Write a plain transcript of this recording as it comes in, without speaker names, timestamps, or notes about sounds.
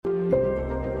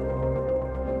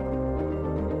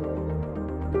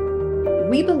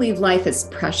We believe life is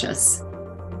precious.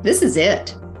 This is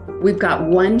it. We've got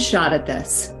one shot at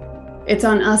this. It's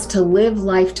on us to live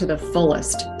life to the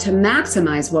fullest, to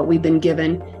maximize what we've been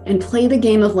given, and play the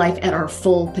game of life at our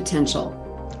full potential.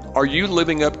 Are you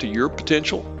living up to your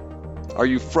potential? Are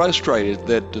you frustrated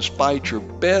that despite your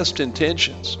best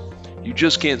intentions, you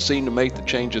just can't seem to make the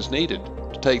changes needed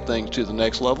to take things to the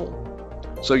next level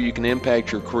so you can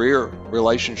impact your career,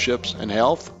 relationships, and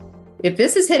health? If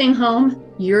this is hitting home,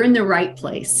 you're in the right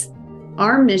place.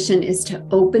 Our mission is to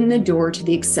open the door to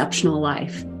the exceptional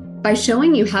life by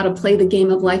showing you how to play the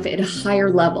game of life at a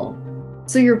higher level.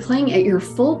 So you're playing at your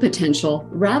full potential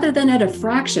rather than at a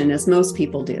fraction as most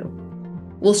people do.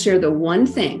 We'll share the one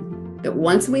thing that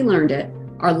once we learned it,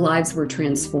 our lives were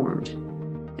transformed.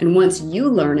 And once you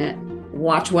learn it,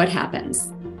 watch what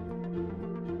happens.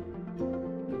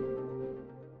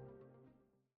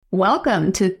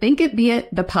 Welcome to Think It Be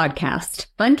It, the podcast.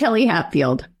 I'm Kelly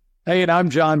Hatfield. Hey, and I'm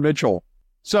John Mitchell.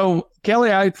 So, Kelly,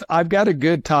 I've got a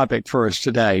good topic for us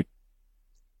today.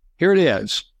 Here it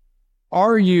is.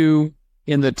 Are you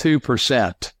in the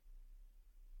 2%?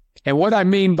 And what I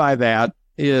mean by that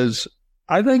is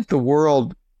I think the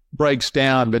world breaks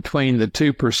down between the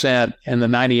 2% and the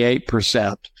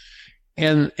 98%.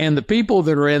 And the people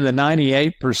that are in the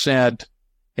 98%,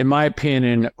 in my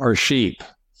opinion, are sheep.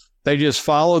 They just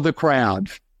follow the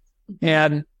crowd.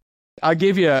 And I'll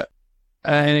give you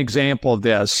an example of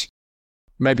this,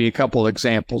 maybe a couple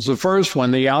examples. The first one,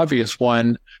 the obvious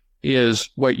one, is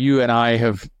what you and I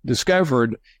have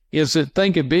discovered, is that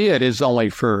Think It Be It is only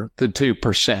for the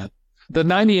 2%. The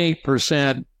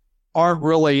 98% aren't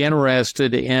really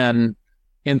interested in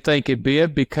Think It Be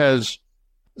It because,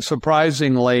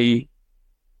 surprisingly,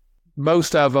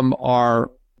 most of them are,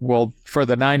 well, for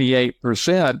the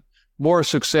 98%, more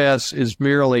success is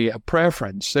merely a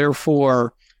preference.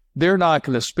 Therefore, they're not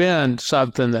going to spend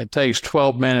something that takes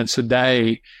 12 minutes a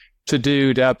day to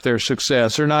do to up their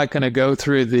success. They're not going to go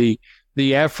through the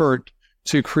effort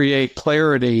to create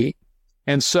clarity.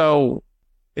 And so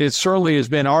it certainly has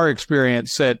been our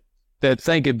experience that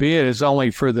Think It Be It is only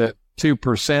for the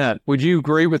 2%. Would you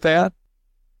agree with that?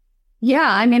 Yeah,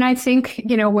 I mean, I think,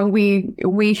 when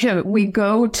we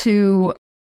go to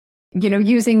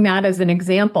using that as an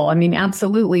example, I mean,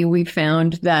 absolutely, we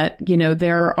found that,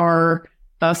 there are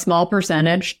a small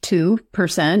percentage,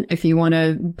 2%, if you want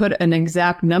to put an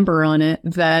exact number on it,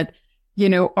 that,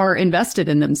 are invested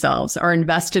in themselves, are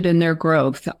invested in their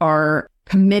growth, are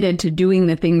committed to doing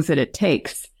the things that it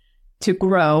takes to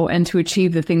grow and to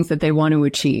achieve the things that they want to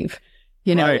achieve.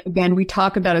 Right. Again, we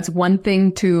talk about it's one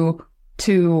thing to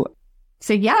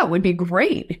say, yeah, it would be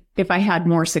great if I had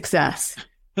more success.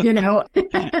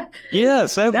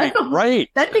 Yes, that'd be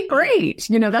great. That'd be great.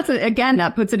 Again,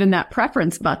 that puts it in that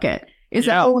preference bucket. It's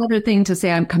a whole other thing to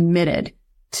say I'm committed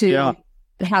to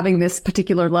having this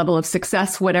particular level of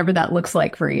success, whatever that looks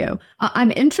like for you.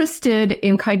 I'm interested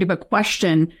in kind of a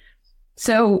question.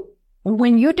 So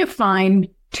when you define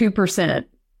 2%,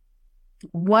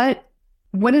 what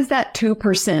is that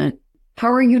 2%?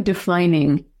 How are you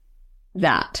defining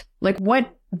that? Like,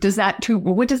 what does that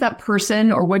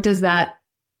person or what does that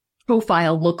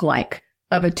profile look like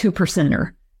of a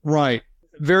 2%er? Right.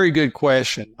 Very good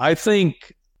question. I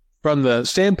think from the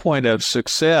standpoint of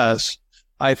success,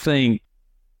 I think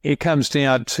it comes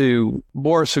down to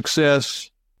more success,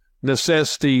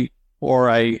 necessity, or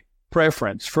a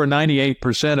preference. For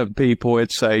 98% of people,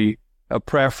 it's a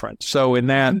preference. So in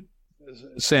that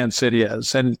sense, it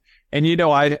is. And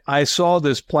I saw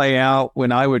this play out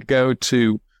when I would go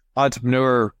to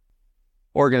entrepreneur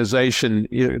organization,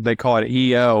 they call it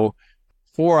EO,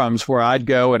 forums where I'd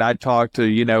go and I'd talk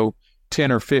to,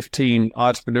 10 or 15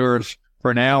 entrepreneurs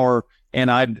for an hour, and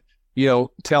I'd,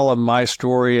 tell them my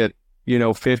story at,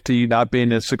 50, not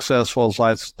being as successful as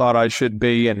I thought I should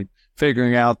be, and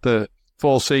figuring out the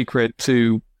full secret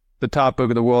to the top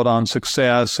of the world on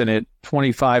success, and it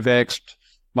 25x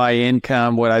my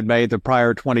income, what I'd made the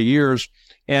prior 20 years.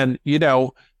 And,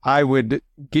 I would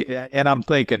get, and I'm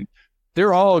thinking,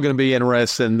 they're all going to be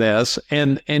interested in this.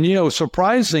 And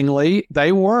surprisingly,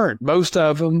 they weren't. Most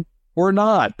of them were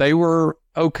not. They were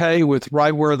okay with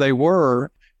right where they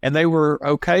were, and they were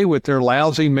okay with their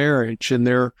lousy marriage and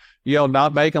their,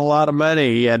 not making a lot of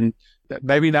money and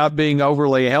maybe not being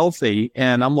overly healthy.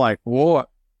 And I'm like, whoa,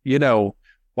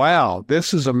 wow,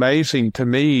 this is amazing to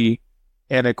me.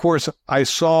 And of course, I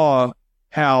saw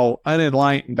how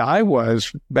unenlightened I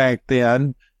was back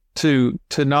then to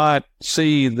not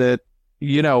see that,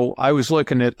 I was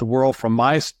looking at the world from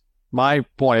my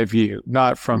point of view,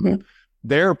 not from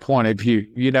their point of view.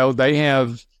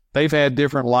 They've had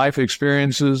different life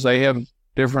experiences. They have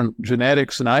different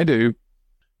genetics than I do.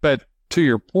 But to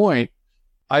your point,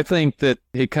 I think that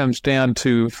it comes down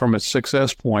to, from a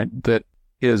success point, that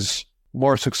is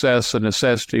more success a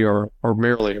necessity or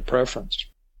merely a preference?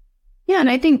 Yeah. And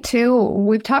I think too,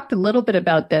 we've talked a little bit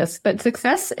about this, but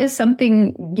success is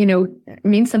something,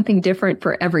 means something different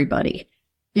for everybody.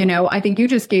 I think you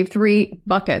just gave 3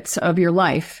 buckets of your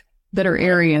life that are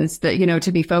areas that,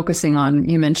 to be focusing on.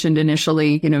 You mentioned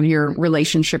initially, your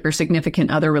relationship or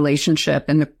significant other relationship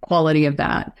and the quality of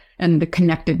that and the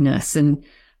connectedness and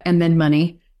then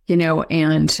money,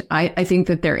 and I think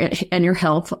that and your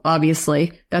health,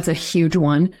 obviously, that's a huge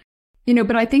one,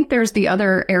 but I think there's the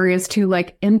other areas too,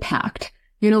 like impact,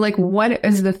 like what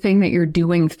is the thing that you're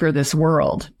doing for this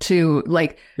world to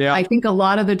I think a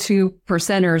lot of the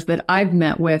 2%ers that I've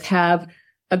met with have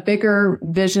a bigger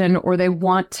vision, or they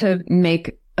want to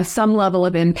make some level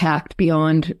of impact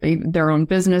beyond their own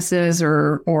businesses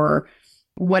or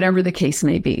whatever the case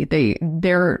may be.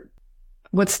 They're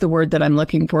what's the word that I'm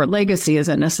looking for? Legacy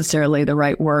isn't necessarily the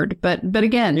right word, but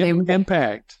again,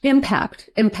 impact.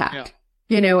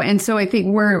 Yeah. And so I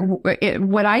think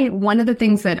one of the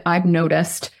things that I've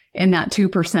noticed in that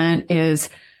 2% is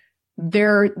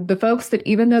they're the folks that,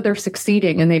 even though they're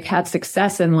succeeding and they've had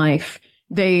success in life,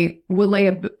 they will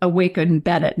lay awake in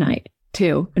bed at night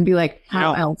too and be like,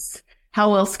 how else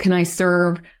can I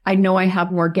serve? I know I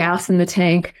have more gas in the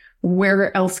tank.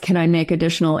 Where else can I make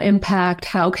additional impact?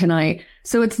 How can I?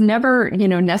 So it's never,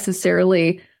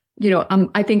 necessarily,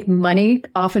 I think money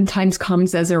oftentimes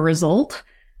comes as a result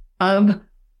of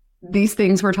these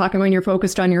things we're talking when you're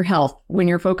focused on your health, when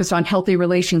you're focused on healthy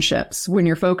relationships, when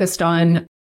you're focused on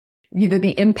either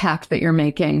the impact that you're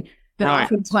making, that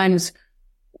oftentimes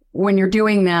when you're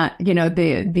doing that,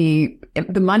 the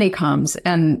money comes,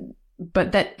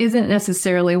 but that isn't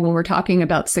necessarily when we're talking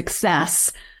about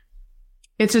success.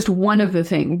 It's just one of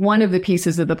the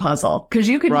pieces of the puzzle. Because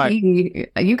you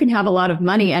can have a lot of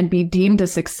money and be deemed a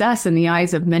success in the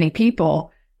eyes of many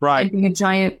people, right? And be a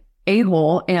giant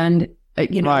a-hole and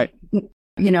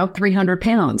 300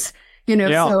 pounds.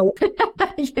 So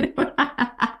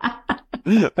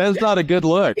that's not a good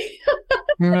look.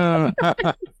 Not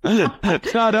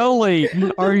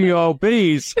only are you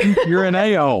obese, you're an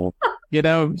a-hole.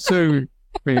 So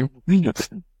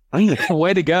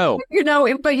way to go.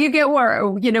 But you get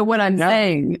what I'm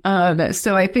saying.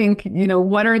 So I think,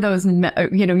 what are those,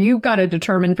 you've got to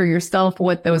determine for yourself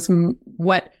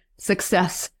what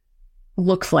success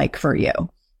looks like for you.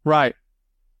 Right.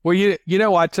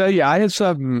 Well, I tell you, I had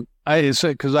something,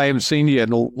 because I haven't seen you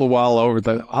in a little while over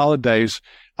the holidays.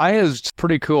 I had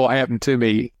pretty cool happened to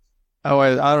me. Oh,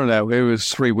 I don't know. It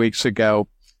was 3 weeks ago.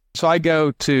 So I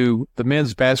go to the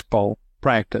men's basketball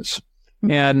practice,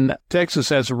 and Texas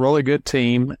has a really good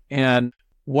team, and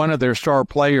one of their star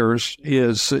players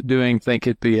is doing Think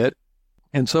It Be It.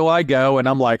 And so I go, and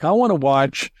I'm like, I want to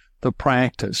watch the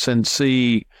practice and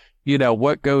see,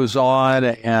 what goes on.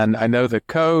 And I know the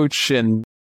coach, and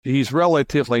he's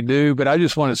relatively new, but I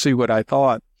just want to see what I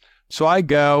thought. So I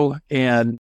go,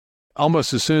 and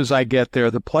almost as soon as I get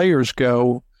there, the players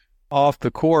go off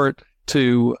the court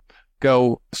to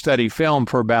go study film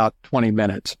for about 20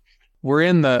 minutes. We're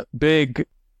in the big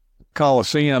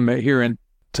Coliseum here in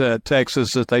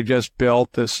Texas that they just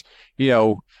built, this,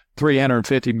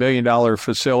 $350 million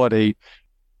facility.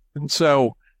 And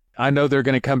so I know they're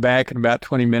going to come back in about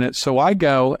 20 minutes. So I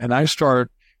go and I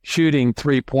start shooting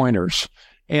 3-pointers,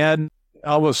 and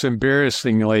almost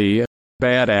embarrassingly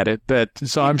bad at it. But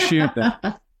so I'm shooting.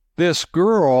 This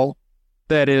girl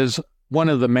that is one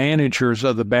of the managers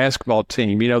of the basketball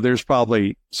team, there's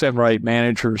probably 7 or 8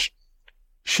 managers.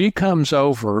 She comes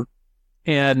over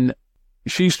and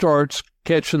she starts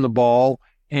catching the ball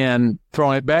and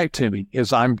throwing it back to me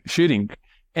as I'm shooting.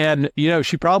 And,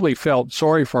 she probably felt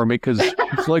sorry for me because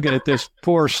she's looking at this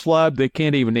poor slub that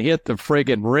can't even hit the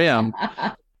friggin' rim.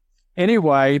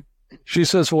 Anyway, she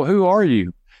says, well, who are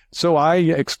you? So I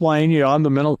explain, I'm the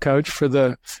mental coach for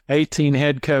the 18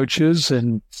 head coaches,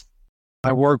 and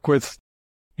I work with,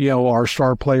 our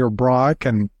star player, Brock.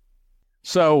 And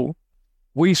so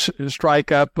we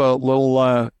strike up a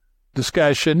little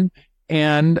discussion,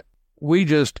 and we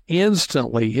just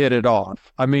instantly hit it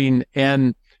off. I mean,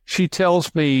 and she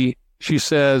tells me, she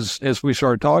says, as we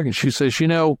started talking, she says,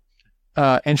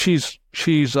 and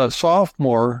she's a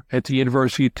sophomore at the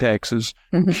University of Texas,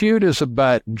 cute as a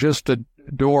button, just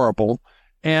adorable.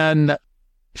 And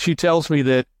she tells me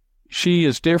that she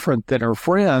is different than her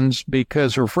friends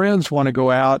because her friends want to go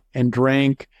out and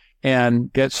drink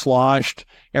and get sloshed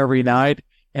every night.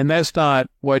 And that's not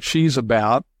what she's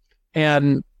about.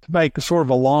 And to make sort of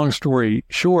a long story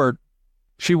short,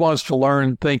 she wants to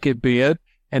learn Think It Be It.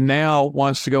 and now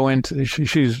wants to go into,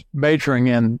 she's majoring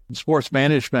in sports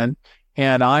management.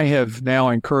 And I have now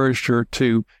encouraged her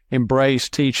to embrace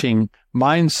teaching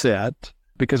mindset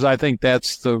because I think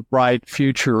that's the right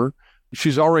future.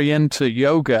 She's already into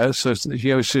yoga. So,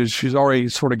 she's already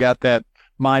sort of got that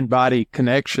mind-body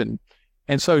connection.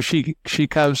 And so she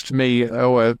comes to me, I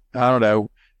don't know,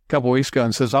 a couple of weeks ago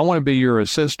and says, I want to be your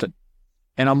assistant.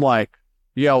 And I'm like,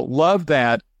 love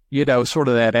that, sort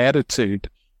of that attitude.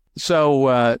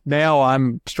 So now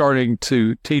I'm starting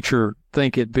to teach her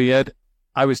Think It Be It.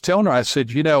 I was telling her, I said,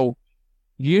 you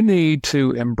need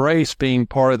to embrace being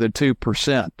part of the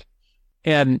 2%.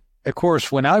 And of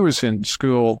course, when I was in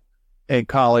school and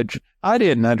college, I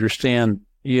didn't understand,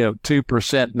 2%,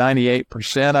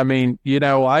 98%. I mean,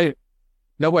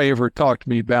 nobody ever talked to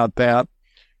me about that.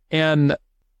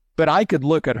 But I could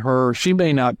look at her. She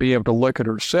may not be able to look at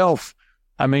herself.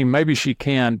 I mean, maybe she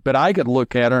can, but I could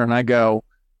look at her and I go,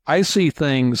 I see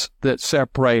things that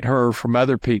separate her from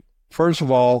other people. First of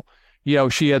all,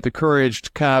 she had the courage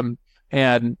to come,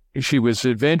 and she was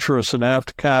adventurous enough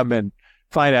to come and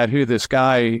find out who this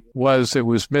guy was that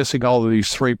was missing all of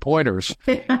these 3-pointers.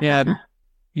 And,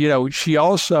 she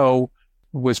also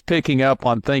was picking up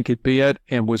on Think It Be It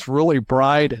and was really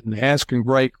bright and asking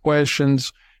great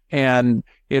questions, and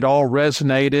it all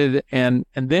resonated. And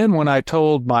then when I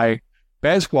told my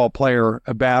basketball player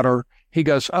about her, he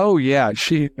goes, oh, yeah,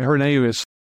 her name is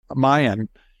Mayan.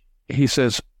 He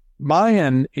says,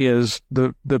 Mayan is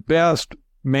the best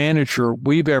manager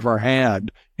we've ever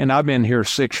had, and I've been here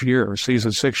 6 years. He's a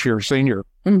 6-year senior.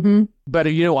 Mm-hmm. But,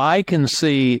 I can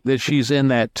see that she's in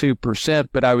that 2%,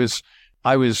 but I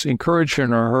was encouraging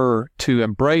her to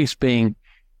embrace being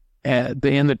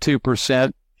in the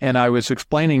 2%, and I was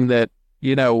explaining that,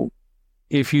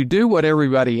 if you do what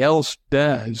everybody else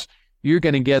does, you're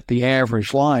going to get the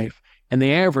average life, and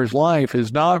the average life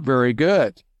is not very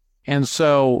good. And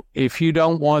so if you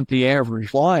don't want the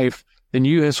average life, then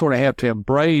you sort of have to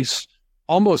embrace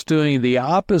almost doing the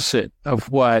opposite of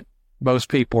what most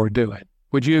people are doing.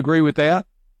 Would you agree with that?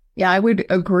 Yeah, I would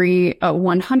agree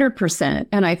 100%.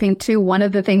 And I think too, one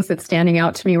of the things that's standing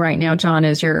out to me right now, John,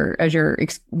 as you're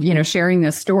sharing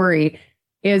this story,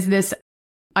 is this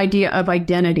idea of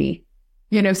identity.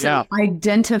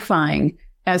 Identifying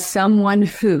as someone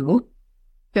who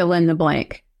fill in the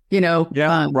blank.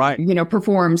 Right.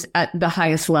 Performs at the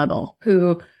highest level,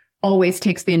 who always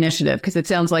takes the initiative, because it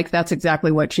sounds like that's exactly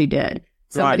what she did.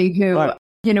 Somebody who,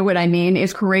 what I mean,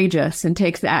 is courageous and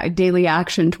takes that daily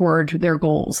action toward their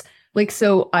goals.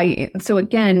 So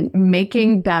again,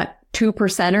 making that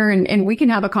 2%er, and we can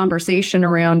have a conversation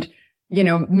around,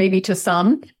 maybe to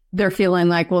some, they're feeling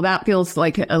like, well, that feels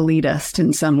like elitist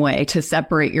in some way to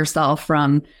separate yourself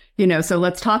from, so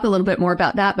let's talk a little bit more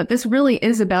about that. But this really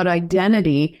is about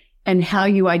identity and how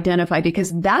you identify,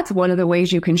 because that's one of the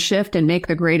ways you can shift and make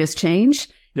the greatest change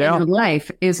in your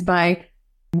life, is by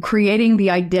creating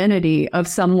the identity of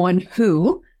someone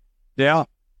who, I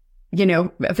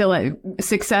feel like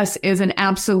success is an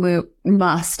absolute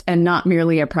must and not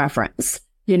merely a preference,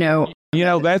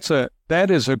 That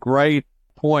is a great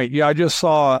point. Yeah, I just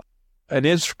saw an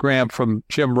Instagram from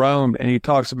Jim Rohn, and he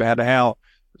talks about how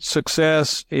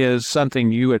success is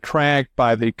something you attract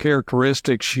by the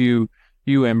characteristics you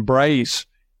embrace.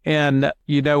 And,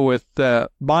 with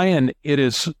Mayan, it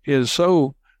is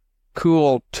so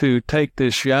cool to take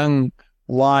this young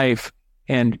life,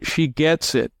 and she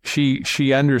gets it.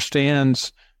 She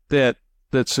understands that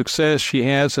success she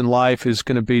has in life is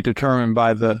going to be determined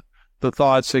by the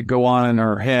thoughts that go on in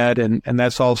her head, and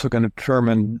that's also going to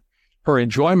determine her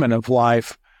enjoyment of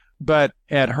life. But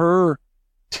at her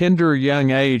tender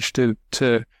young age to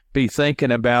be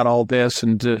thinking about all this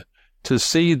and to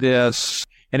see this,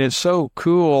 and it's so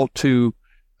cool to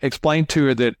explain to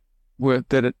her that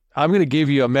I'm going to give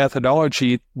you a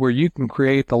methodology where you can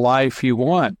create the life you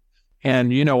want.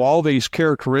 And, all these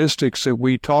characteristics that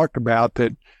we talked about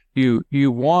that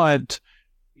you want,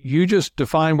 you just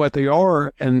define what they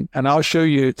are, and I'll show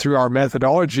you through our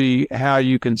methodology how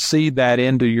you can seed that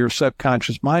into your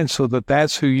subconscious mind so that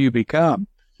that's who you become.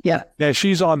 Yeah. Now,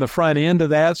 she's on the front end of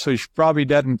that, so she probably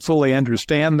doesn't fully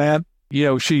understand that.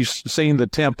 She's seen the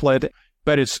template,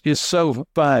 but it's so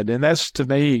fun. And that's, to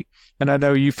me, and I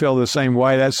know you feel the same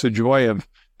way, that's the joy of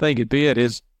Think It Be It,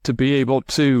 is to be able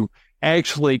to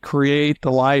actually create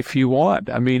the life you want.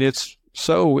 I mean, it's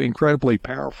so incredibly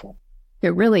powerful.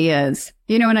 It really is.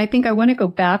 And I think I want to go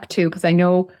back to, because I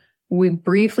know we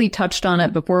briefly touched on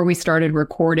it before we started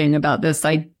recording, about this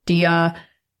idea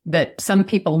that some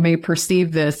people may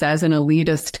perceive this as an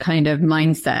elitist kind of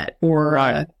mindset, or,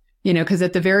 right. Because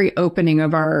at the very opening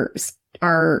of our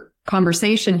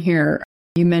conversation here,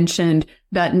 You mentioned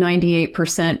that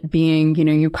 98% being,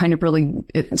 you kind of really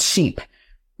it's sheep,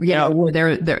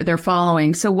 where they're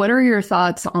following. So what are your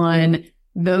thoughts on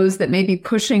those that may be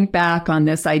pushing back on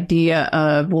this idea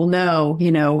of, well,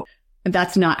 no,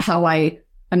 that's not how I'm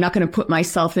not going to put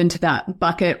myself into that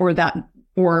bucket, or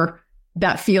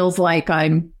that feels like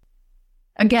I'm,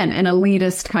 again, an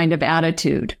elitist kind of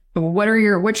attitude.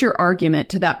 What's your argument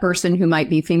to that person who might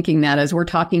be thinking that, as we're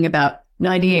talking about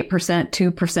 98%,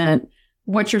 2%?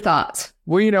 What's your thoughts?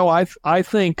 Well, I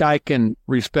think I can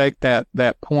respect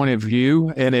that point of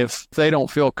view. And if they don't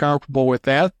feel comfortable with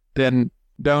that, then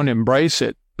don't embrace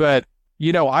it. But,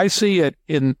 I see it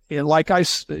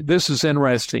this is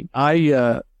interesting.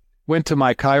 I went to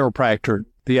my chiropractor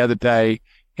the other day,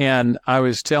 and I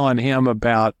was telling him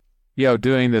about,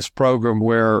 doing this program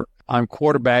where I'm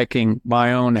quarterbacking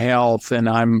my own health, and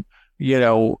I'm,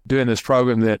 doing this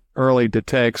program that early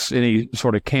detects any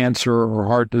sort of cancer or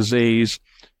heart disease.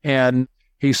 And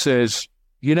he says,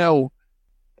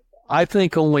 I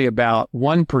think only about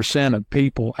 1% of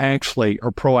people actually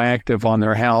are proactive on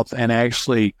their health and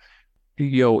actually,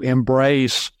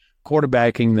 embrace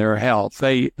quarterbacking their health.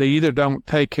 They either don't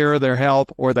take care of their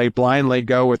health, or they blindly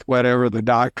go with whatever the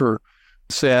doctor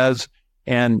says.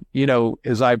 And,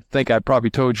 as I think I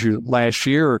probably told you last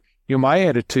year, my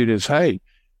attitude is, hey,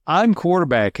 I'm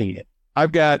quarterbacking it.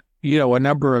 I've got, a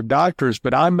number of doctors,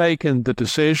 but I'm making the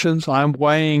decisions. I'm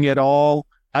weighing it all.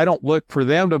 I don't look for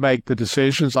them to make the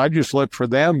decisions. I just look for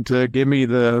them to give me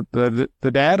the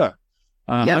data.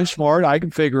 I'm smart. I can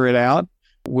figure it out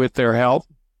with their health.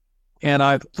 And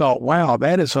I thought, wow,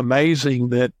 that is amazing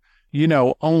that,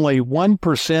 only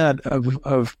 1%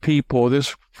 of people,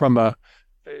 this from a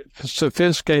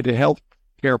sophisticated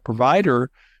healthcare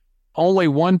provider, only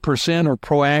 1% are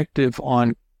proactive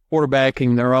on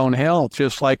quarterbacking their own health,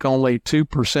 just like only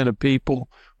 2% of people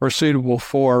are suitable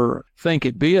for Think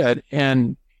It Bid.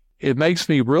 And it makes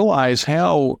me realize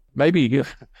how maybe,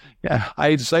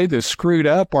 I'd say this, screwed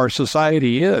up our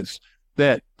society is,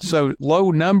 that so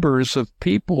low numbers of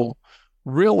people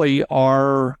really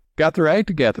got their act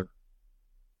together.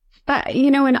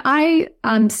 And I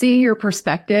see your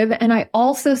perspective, and I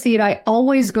also see it. I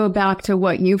always go back to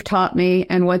what you've taught me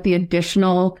and what the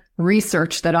additional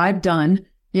research that I've done,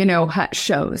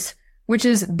 shows, which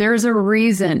is there's a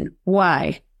reason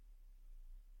why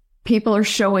people are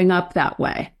showing up that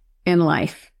way in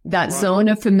life. That zone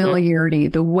of familiarity,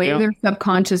 the way their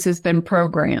subconscious has been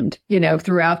programmed,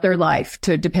 throughout their life,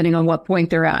 to depending on what point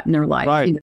they're at in their life.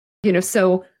 Right.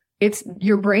 So it's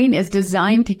your brain is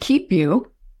designed to keep you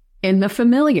in the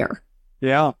familiar.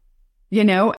 Yeah.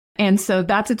 And so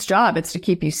that's its job. It's to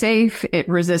keep you safe. It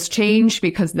resists change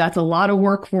because that's a lot of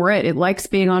work for it. It likes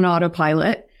being on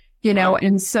autopilot,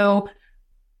 and so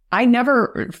I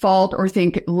never fault or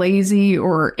think lazy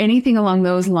or anything along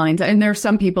those lines. And there's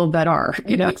some people that are,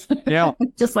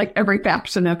 just like every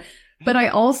faction of, but I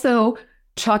also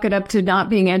chalk it up to not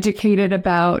being educated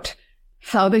about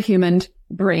how the human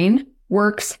brain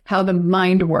works, how the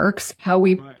mind works, how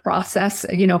we process,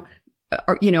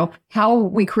 how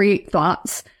we create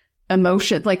thoughts,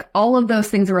 emotion, like all of those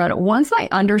things around it. Once I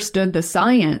understood the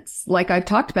science, like I've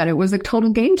talked about, it was a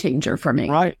total game changer for me.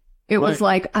 Right. It was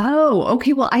like, oh,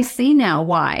 okay, well, I see now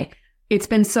why it's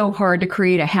been so hard to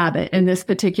create a habit in this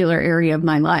particular area of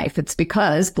my life. It's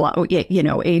because,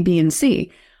 A, B, and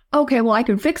C. Okay, well, I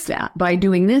can fix that by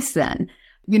doing this then.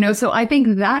 So I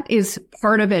think that is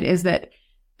part of it, is that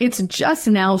it's just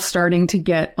now starting to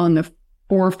get on the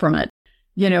forefront,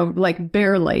 like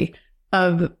barely,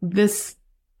 of this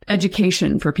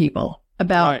education for people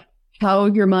about how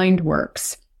your mind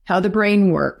works, how the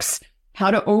brain works, how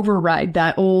to override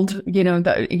that old,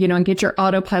 and get your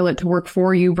autopilot to work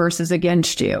for you versus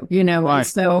against you, And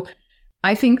so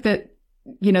I think that,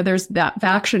 there's that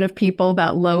faction of people,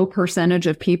 that low percentage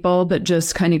of people that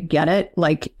just kind of get it.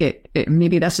 Like it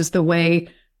maybe that's just the way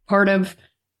part of,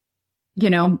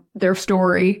 their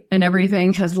story and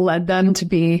everything has led them to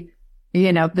be,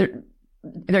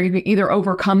 they're either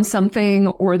overcome something,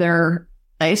 or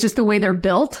it's just the way they're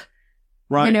built.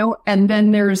 Right. And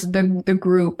then there's the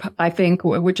group, I think,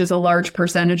 which is a large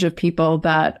percentage of people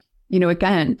that,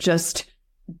 again, just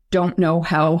don't know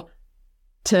how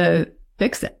to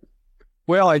fix it.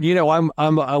 Well,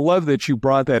 and I love that you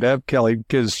brought that up, Kelly,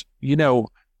 because,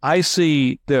 I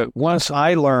see that once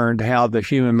I learned how the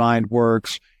human mind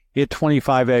works, it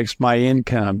 25x my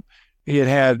income. It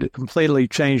had completely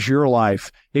changed your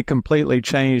life. It completely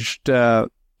changed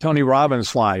Tony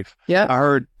Robbins' life. Yeah, I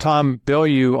heard Tom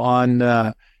Bilyeu on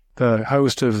the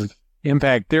host of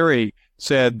Impact Theory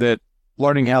said that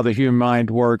learning how the human mind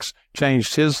works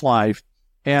changed his life.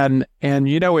 And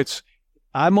it's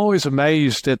I'm always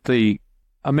amazed at the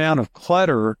amount of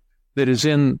clutter that is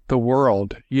in the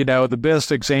world. The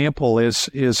best example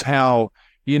is how,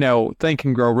 Think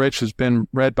and Grow Rich has been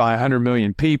read by 100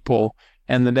 million people,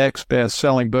 and the next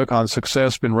best-selling book on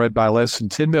success has been read by less than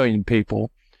 10 million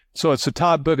people. So it's the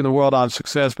top book in the world on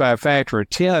success by a factor of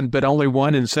 10, but only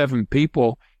 1 in 7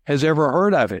 people has ever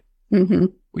heard of it. Mm-hmm.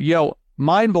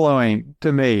 Mind-blowing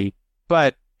to me.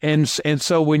 But, and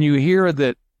so when you hear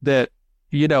that,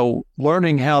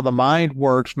 learning how the mind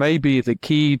works may be the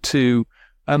key to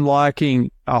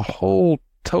unlocking a whole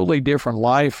totally different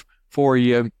life for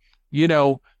you,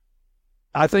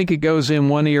 I think it goes in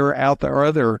one ear, out the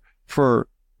other for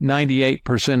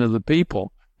 98% of the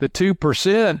people. The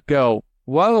 2% go,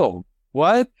 whoa,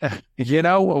 what?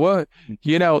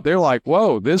 They're like,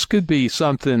 whoa, this could be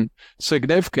something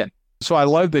significant. So I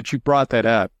love that you brought that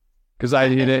up because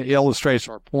it illustrates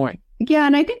our point. Yeah.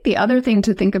 And I think the other thing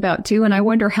to think about too, and I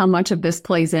wonder how much of this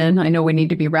plays in, I know we need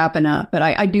to be wrapping up, but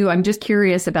I'm just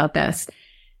curious about this.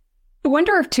 I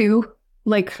wonder if too,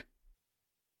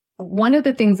 one of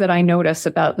the things that I notice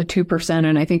about the 2%,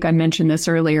 and I think I mentioned this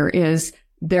earlier, is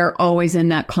they're always in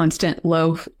that constant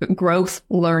low growth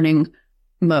learning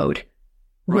mode,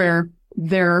 right, where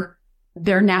they're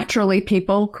naturally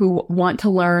people who want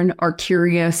to learn, are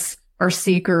curious, are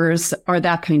seekers, are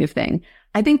that kind of thing.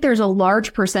 I think there's a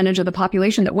large percentage of the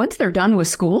population that once they're done with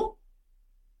school,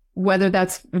 whether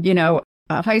that's,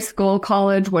 high school,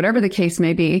 college, whatever the case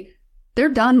may be, they're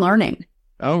done learning.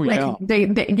 Oh, yeah.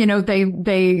 They've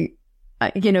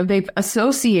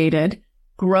associated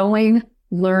growing,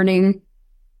 learning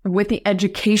with the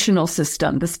educational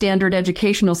system, the standard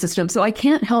educational system. So I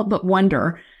can't help but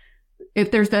wonder if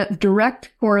there's that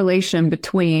direct correlation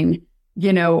between,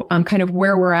 kind of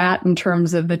where we're at in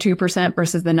terms of the 2%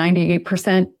 versus the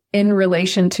 98% in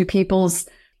relation to people's,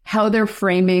 how they're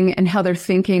framing and how they're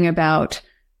thinking about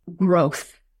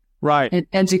growth. Right. And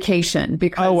education.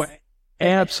 Because,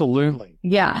 absolutely.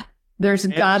 Yeah. There's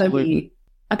got to be,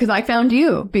 because I found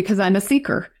you because I'm a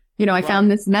seeker. I found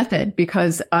this method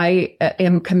because I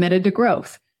am committed to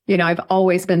growth. I've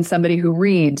always been somebody who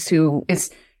reads, who is,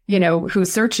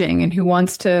 who's searching and who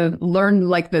wants to learn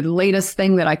the latest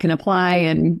thing that I can apply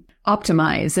and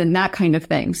optimize and that kind of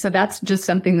thing. So that's just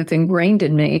something that's ingrained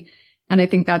in me. And I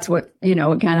think that's what,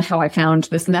 again, how I found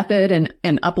this method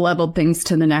and up-leveled things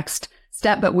to the next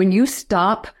step. But when you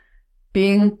stop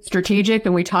being strategic,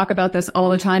 and we talk about this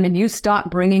all the time, and you stop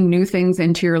bringing new things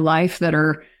into your life that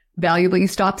are valuable, you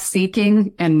stop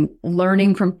seeking and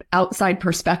learning from outside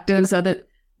perspectives of it,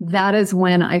 that is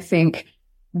when I think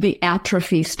the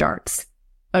atrophy starts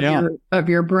of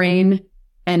your brain.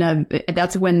 And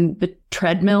that's when the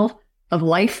treadmill of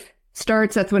life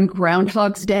starts. That's when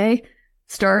Groundhog's Day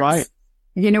starts. Right.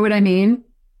 You know what I mean?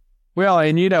 Well,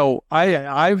 and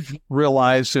I've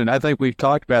realized, and I think we've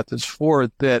talked about this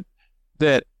before, that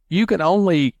you can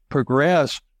only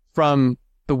progress from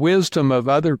the wisdom of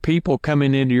other people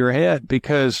coming into your head,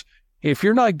 because if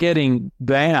you're not getting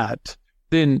that,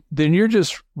 then you're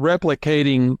just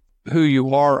replicating who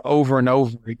you are over and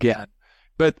over again.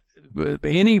 But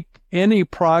any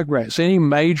progress, any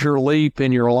major leap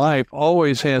in your life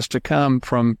always has to come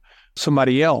from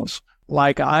somebody else.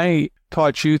 Like I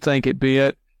taught you Think It, Be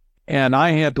It, and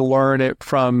I had to learn it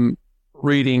from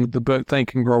reading the book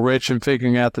Think and Grow Rich and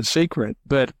figuring out the secret.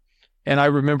 And I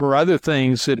remember other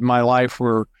things that in my life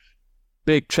were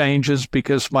big changes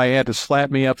because somebody had to slap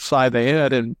me upside the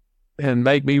head and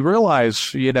make me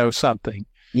realize, something.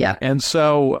 Yeah. And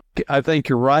so I think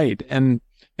you're right. And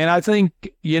I think,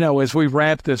 as we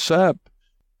wrap this up,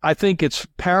 I think it's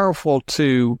powerful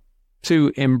to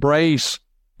embrace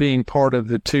being part of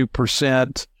the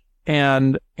 2%.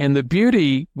 And the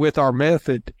beauty with our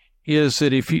method is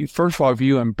that if you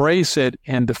embrace it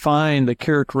and define the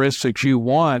characteristics you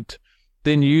want,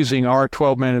 then using our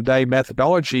 12-minute-a-day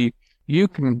methodology, you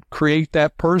can create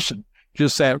that person,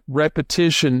 just that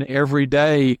repetition every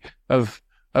day of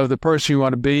the person you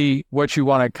want to be, what you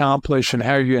want to accomplish, and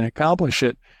how you're going to accomplish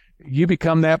it. You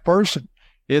become that person.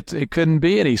 It couldn't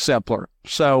be any simpler.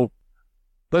 So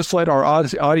let's let our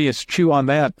audience chew on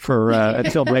that for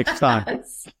until next time.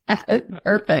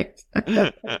 Perfect.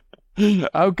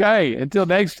 Okay. Until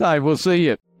next time, we'll see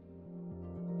you.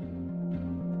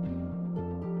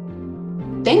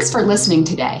 Thanks for listening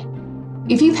today.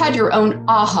 If you've had your own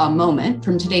aha moment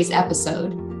from today's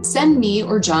episode, send me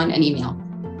or John an email.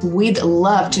 We'd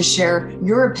love to share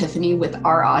your epiphany with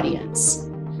our audience.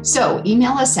 So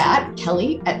email us at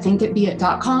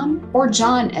kelly@thinkitbeit.com or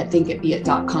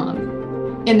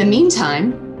john@thinkitbeit.com. In the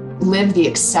meantime, live the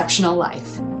exceptional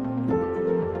life.